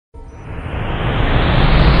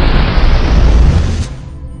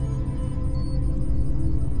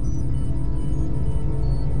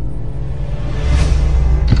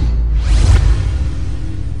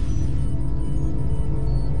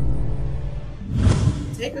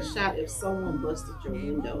Take a shot if someone busted your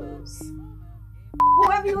windows.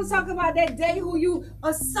 Whoever you was talking about that day, who you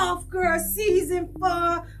a soft girl season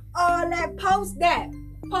for, all that, post that.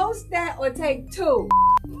 Post that or take two.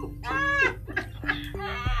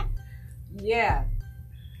 Yeah.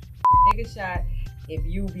 Take a shot if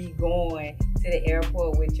you be going to the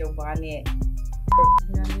airport with your bonnet.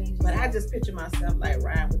 You know what I mean? But I just picture myself like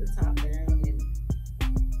riding with the top down and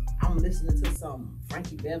I'm listening to some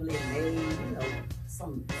Frankie Beverly and Maze, you know,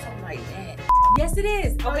 something like that. Yes, it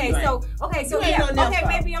is. Okay, so yeah. Okay,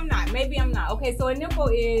 maybe I'm not. Okay, so a nympho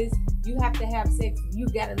is you have to have sex. You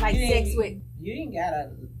gotta like sex with. You ain't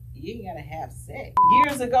gotta have sex.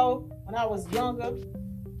 Years ago, when I was younger,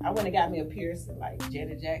 I went and got me a piercing like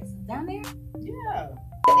Janet Jackson. Down there? Yeah.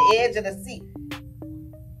 At the edge of the seat.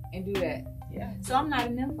 And do that. Yeah. So I'm not a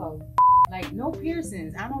nympho. Like no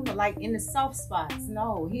piercings. I don't know, like in the soft spots.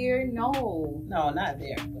 No. Here, no. No, not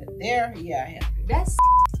there. But there, yeah, I have. That's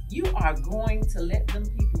You are going to let them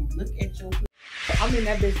people look at your. I'm in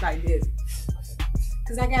that bitch like this.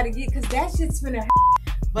 Cause I gotta get, cause that shit's finna.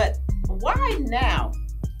 But why now,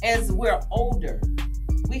 as we're older,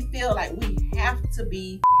 we feel like we have to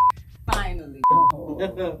be. Finally.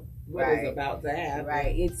 What is about to happen?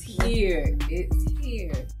 Right. It's here. It's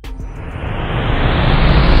here.